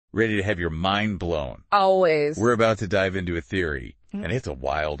Ready to have your mind blown? Always. We're about to dive into a theory, and it's a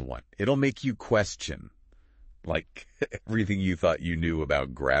wild one. It'll make you question, like, everything you thought you knew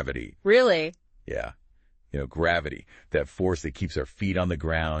about gravity. Really? Yeah. Gravity, that force that keeps our feet on the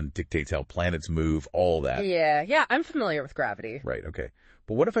ground, dictates how planets move, all that. Yeah, I'm familiar with gravity. Right, okay.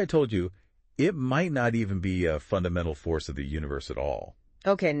 But what if I told you it might not even be a fundamental force of the universe at all?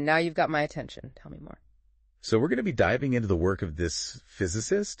 Okay, now you've got my attention. Tell me more. So we're going to be diving into the work of this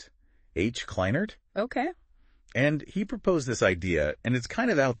physicist, H. Kleinert. Okay. And he proposed this idea, and it's kind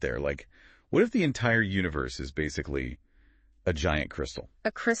of out there. Like, what if the entire universe is basically a giant crystal?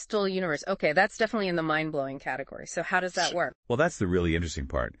 A crystal universe. Okay, that's definitely in the mind-blowing category. So how does that work? Well, that's the really interesting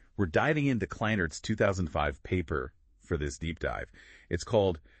part. We're diving into Kleinert's 2005 paper for this deep dive. It's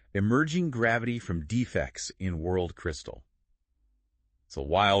called Emerging Gravity from Defects in World Crystal. It's a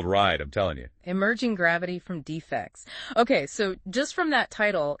wild ride, I'm telling you. Emerging gravity from defects. Okay, so just from that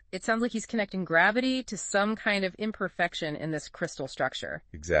title, it sounds like he's connecting gravity to some kind of imperfection in this crystal structure.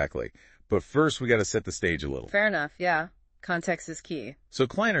 Exactly. But first, we got to set the stage a little. Fair enough, yeah. Context is key. So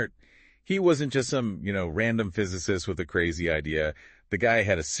Kleinert, he wasn't just some, random physicist with a crazy idea. The guy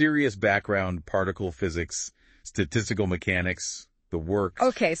had a serious background, particle physics, statistical mechanics, the works.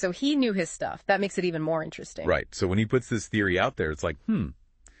 Okay, so he knew his stuff. That makes it even more interesting. Right. So when he puts this theory out there, it's like,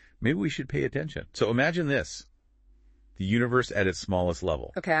 maybe we should pay attention. So imagine this. The universe at its smallest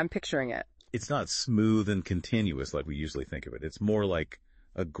level. Okay, I'm picturing it. It's not smooth and continuous like we usually think of it. It's more like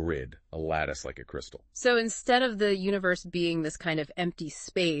a grid, a lattice like a crystal. So instead of the universe being this kind of empty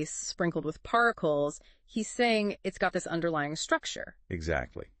space sprinkled with particles, he's saying it's got this underlying structure.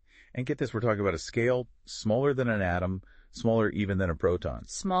 Exactly. And get this, we're talking about a scale smaller than an atom, smaller even than a proton.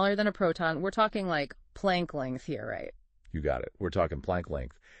 Smaller than a proton. We're talking like Planck length here, right? You got it. We're talking Planck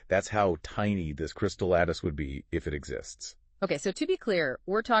length. That's how tiny this crystal lattice would be if it exists. Okay, so to be clear,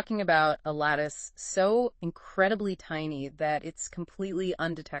 we're talking about a lattice so incredibly tiny that it's completely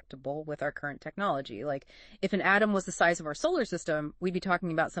undetectable with our current technology. Like, if an atom was the size of our solar system, we'd be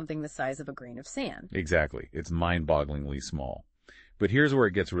talking about something the size of a grain of sand. Exactly. It's mind-bogglingly small. But here's where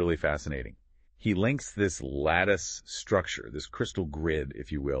it gets really fascinating. He links this lattice structure, this crystal grid,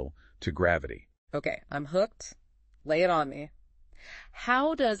 if you will, to gravity. Okay, I'm hooked. Lay it on me.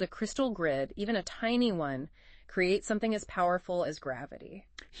 How does a crystal grid, even a tiny one, create something as powerful as gravity?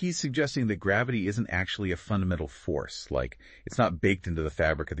 He's suggesting that gravity isn't actually a fundamental force, like it's not baked into the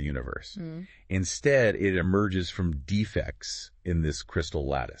fabric of the universe. Instead, it emerges from defects in this crystal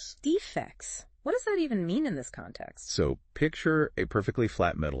lattice. Defects? What does that even mean in this context? So picture a perfectly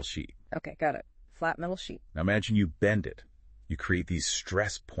flat metal sheet. Okay, got it. Flat metal sheet. Now imagine you bend it. You create these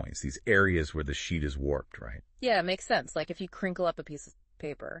stress points, these areas where the sheet is warped, right? Yeah, it makes sense. Like if you crinkle up a piece of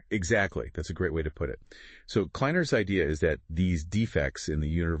paper. Exactly. That's a great way to put it. So Kleinert's idea is that these defects in the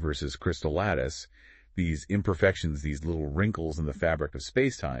universe's crystal lattice, these imperfections, these little wrinkles in the fabric of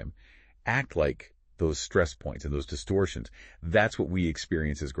space-time, act like those stress points and those distortions. That's what we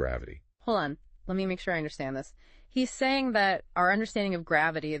experience as gravity. Hold on. Let me make sure I understand this. He's saying that our understanding of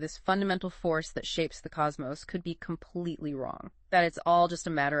gravity, this fundamental force that shapes the cosmos, could be completely wrong. That it's all just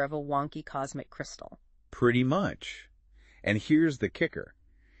a matter of a wonky cosmic crystal. Pretty much. And here's the kicker.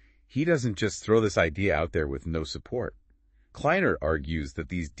 He doesn't just throw this idea out there with no support. Kleinert argues that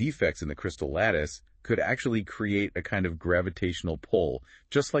these defects in the crystal lattice could actually create a kind of gravitational pull,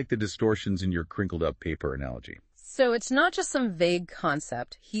 just like the distortions in your crinkled up paper analogy. So it's not just some vague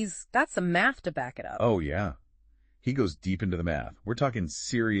concept. He's got some math to back it up. Oh, yeah. He goes deep into the math. We're talking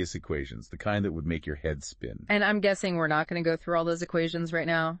serious equations, the kind that would make your head spin. And I'm guessing we're not going to go through all those equations right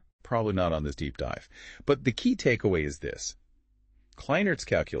now. Probably not on this deep dive. But the key takeaway is this. Kleinert's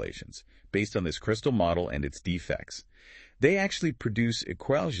calculations, based on this crystal model and its defects, they actually produce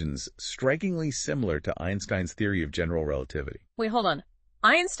equations strikingly similar to Einstein's theory of general relativity. Wait, hold on.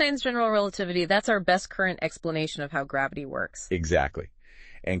 Einstein's general relativity, that's our best current explanation of how gravity works. Exactly.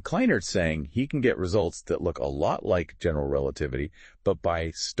 And Kleinert's saying he can get results that look a lot like general relativity, but by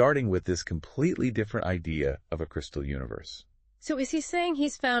starting with this completely different idea of a crystal universe. So is he saying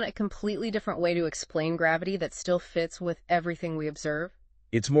he's found a completely different way to explain gravity that still fits with everything we observe?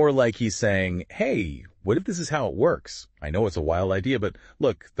 It's more like he's saying, hey, what if this is how it works? I know it's a wild idea, but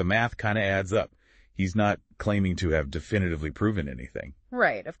look, the math kind of adds up. He's not claiming to have definitively proven anything.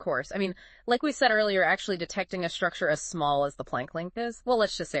 Right, of course. I mean, like we said earlier, actually detecting a structure as small as the Planck length is, well,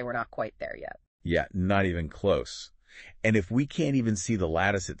 let's just say we're not quite there yet. Yeah, not even close. And if we can't even see the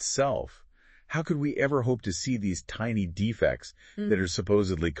lattice itself, how could we ever hope to see these tiny defects that are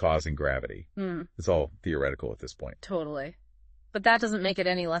supposedly causing gravity? It's all theoretical at this point. Totally. But that doesn't make it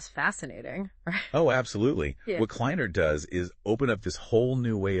any less fascinating, right? Oh, absolutely. Yeah. What Kleinert does is open up this whole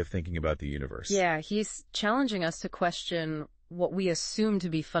new way of thinking about the universe. Yeah, he's challenging us to question what we assume to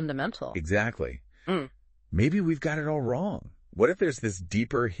be fundamental. Exactly. Mm. Maybe we've got it all wrong. What if there's this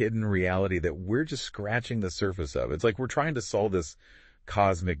deeper hidden reality that we're just scratching the surface of? It's like we're trying to solve this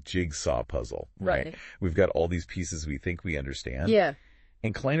cosmic jigsaw puzzle, right? We've got all these pieces we think we understand. Yeah.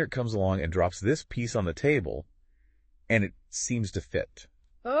 And Kleinert comes along and drops this piece on the table, and it seems to fit.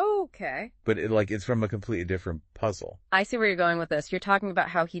 Okay. But it's from a completely different puzzle. I see where you're going with this. You're talking about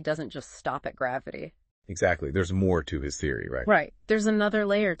how he doesn't just stop at gravity. Exactly. There's more to his theory, right? Right. There's another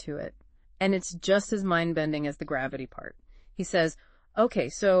layer to it. And it's just as mind-bending as the gravity part. He says, okay,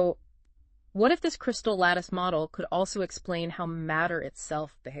 so what if this crystal lattice model could also explain how matter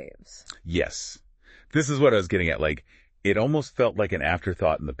itself behaves? Yes. This is what I was getting at. It almost felt like an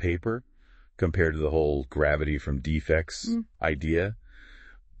afterthought in the paper compared to the whole gravity from defects idea.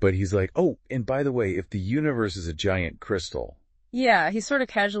 But he's like, oh, and by the way, if the universe is a giant crystal. Yeah, he sort of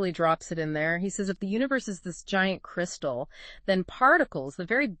casually drops it in there. He says if the universe is this giant crystal, then particles, the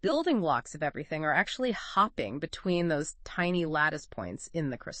very building blocks of everything, are actually hopping between those tiny lattice points in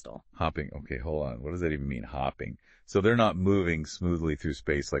the crystal. Hopping. Okay, hold on. What does that even mean, hopping? So they're not moving smoothly through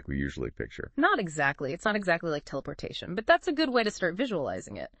space like we usually picture. Not exactly. It's not exactly like teleportation, but that's a good way to start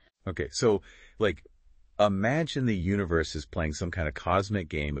visualizing it. Okay, so, imagine the universe is playing some kind of cosmic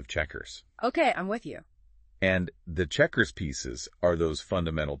game of checkers. Okay, I'm with you. And the checkers pieces are those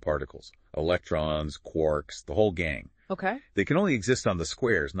fundamental particles. Electrons, quarks, the whole gang. Okay. They can only exist on the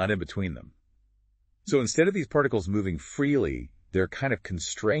squares, not in between them. So instead of these particles moving freely, they're kind of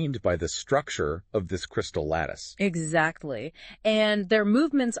constrained by the structure of this crystal lattice. Exactly. And their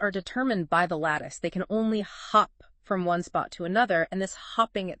movements are determined by the lattice. They can only hop from one spot to another, and this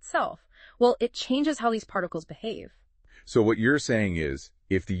hopping itself, well, it changes how these particles behave. So what you're saying is,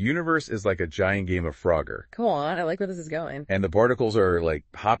 if the universe is like a giant game of Frogger. Come on, I like where this is going. And the particles are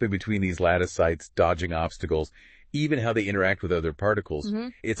hopping between these lattice sites, dodging obstacles, even how they interact with other particles,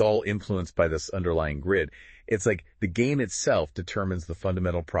 it's all influenced by this underlying grid. It's like the game itself determines the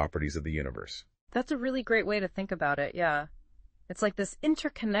fundamental properties of the universe. That's a really great way to think about it, yeah. It's like this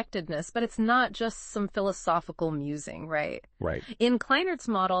interconnectedness, but it's not just some philosophical musing, right? Right. In Kleinert's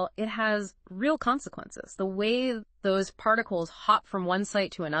model, it has real consequences. The way those particles hop from one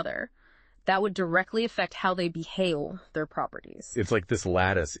site to another, that would directly affect how they behave, their properties. It's like this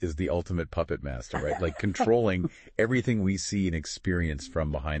lattice is the ultimate puppet master, right? Controlling everything we see and experience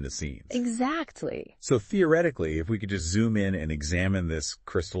from behind the scenes. Exactly. So theoretically, if we could just zoom in and examine this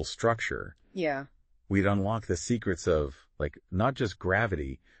crystal structure, yeah, we'd unlock the secrets of, not just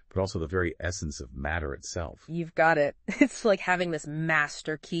gravity, but also the very essence of matter itself. You've got it. It's like having this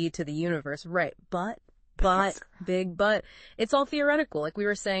master key to the universe, right? But, big but, it's all theoretical. Like we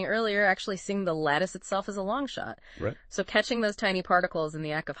were saying earlier, actually seeing the lattice itself is a long shot. Right. So catching those tiny particles in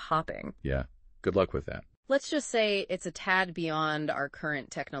the act of hopping. Yeah. Good luck with that. Let's just say it's a tad beyond our current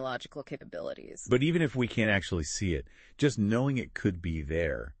technological capabilities. But even if we can't actually see it, just knowing it could be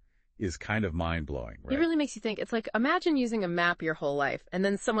there is kind of mind-blowing, right? It really makes you think. It's like, imagine using a map your whole life, and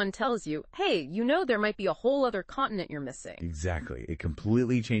then someone tells you, hey, there might be a whole other continent you're missing. Exactly. It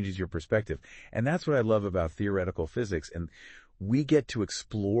completely changes your perspective. And that's what I love about theoretical physics. And we get to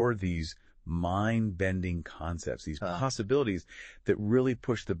explore these mind-bending concepts, these possibilities that really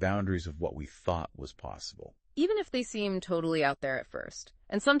push the boundaries of what we thought was possible. Even if they seem totally out there at first.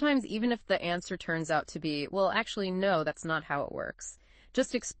 And sometimes even if the answer turns out to be, well, actually, no, that's not how it works.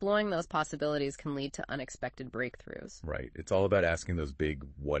 Just exploring those possibilities can lead to unexpected breakthroughs. Right. It's all about asking those big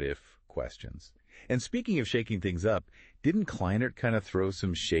what-if questions. And speaking of shaking things up, didn't Kleinert kind of throw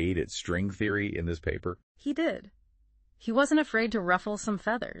some shade at string theory in this paper? He did. He wasn't afraid to ruffle some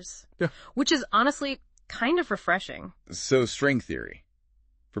feathers, which is honestly kind of refreshing. So string theory.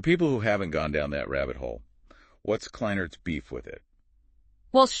 For people who haven't gone down that rabbit hole, what's Kleinert's beef with it?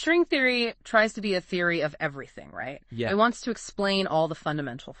 Well, string theory tries to be a theory of everything, right? Yeah. It wants to explain all the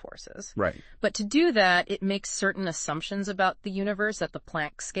fundamental forces. Right. But to do that, it makes certain assumptions about the universe at the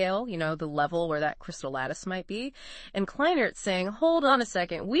Planck scale, the level where that crystal lattice might be. And Kleinert's saying, hold on a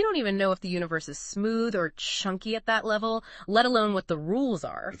second, we don't even know if the universe is smooth or chunky at that level, let alone what the rules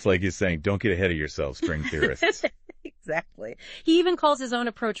are. It's like he's saying, don't get ahead of yourself, string theorists. Exactly. He even calls his own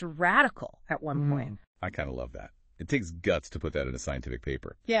approach radical at one point. I kind of love that. It takes guts to put that in a scientific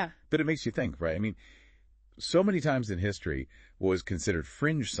paper. Yeah. But it makes you think, right? I mean, So many times in history, what was considered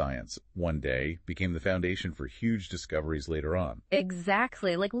fringe science one day became the foundation for huge discoveries later on.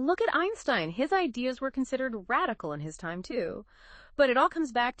 Exactly. Like, look at Einstein. His ideas were considered radical in his time, too. But it all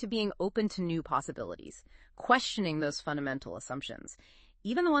comes back to being open to new possibilities, questioning those fundamental assumptions,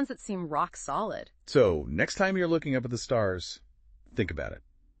 even the ones that seem rock solid. So, next time you're looking up at the stars, think about it.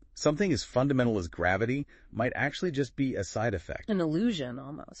 Something as fundamental as gravity might actually just be a side effect. An illusion,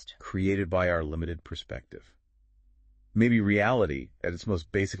 almost. Created by our limited perspective. Maybe reality, at its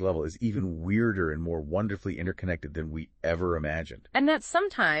most basic level, is even weirder and more wonderfully interconnected than we ever imagined. And that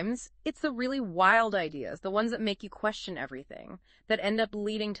sometimes it's the really wild ideas, the ones that make you question everything, that end up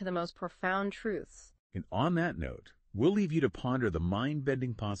leading to the most profound truths. And on that note, we'll leave you to ponder the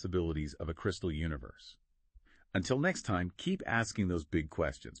mind-bending possibilities of a crystal universe. Until next time, keep asking those big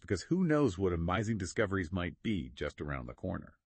questions, because who knows what amazing discoveries might be just around the corner.